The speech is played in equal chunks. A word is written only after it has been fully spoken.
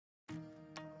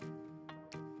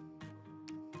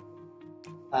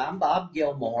I'm Bob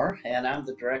Gilmore, and I'm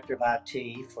the Director of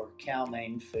IT for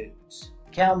Cal-Maine Foods.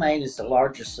 Cal-Maine is the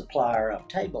largest supplier of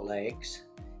table eggs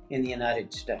in the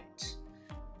United States.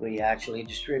 We actually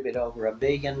distribute over 1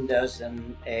 billion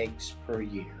dozen eggs per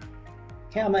year.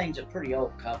 Cal-Maine's a pretty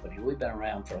old company. We've been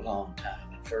around for a long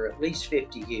time, and for at least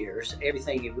 50 years,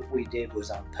 everything we did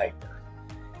was on paper.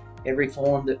 Every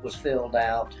form that was filled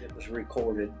out, it was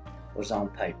recorded, was on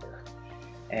paper.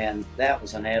 And that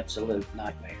was an absolute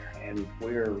nightmare. And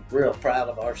we're real proud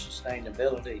of our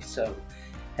sustainability. So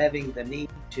having the need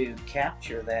to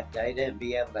capture that data and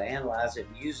be able to analyze it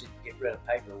and use it to get rid of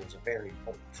paper was a very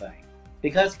important thing.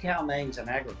 Because Cal-Maine's an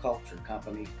agriculture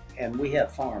company and we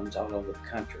have farms all over the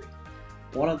country,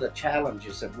 one of the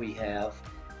challenges that we have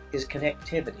is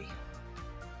connectivity.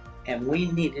 And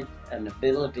we needed an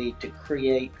ability to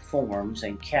create forms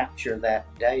and capture that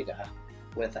data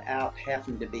without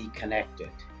having to be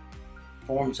connected.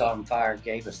 Forms on Fire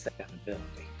gave us that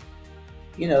ability.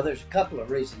 You know, there's a couple of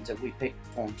reasons that we picked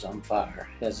Forms on Fire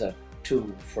as a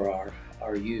tool for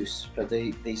our use for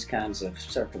these kinds of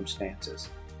circumstances.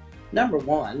 Number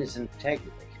one is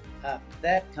integrity.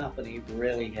 That company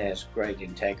really has great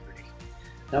integrity.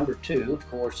 Number two, of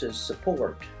course, is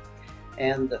support.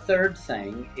 And the third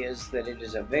thing is that it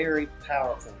is a very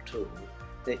powerful tool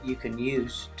that you can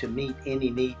use to meet any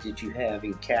need that you have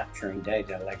in capturing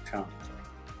data electronically.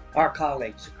 Our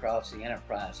colleagues across the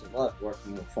enterprise love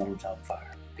working with Forms on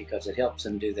Fire because it helps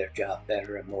them do their job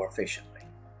better and more efficiently.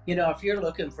 You know, if you're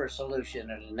looking for a solution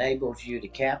that enables you to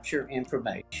capture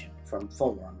information from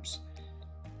forms,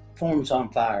 Forms on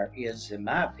Fire is, in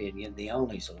my opinion, the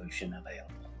only solution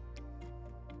available.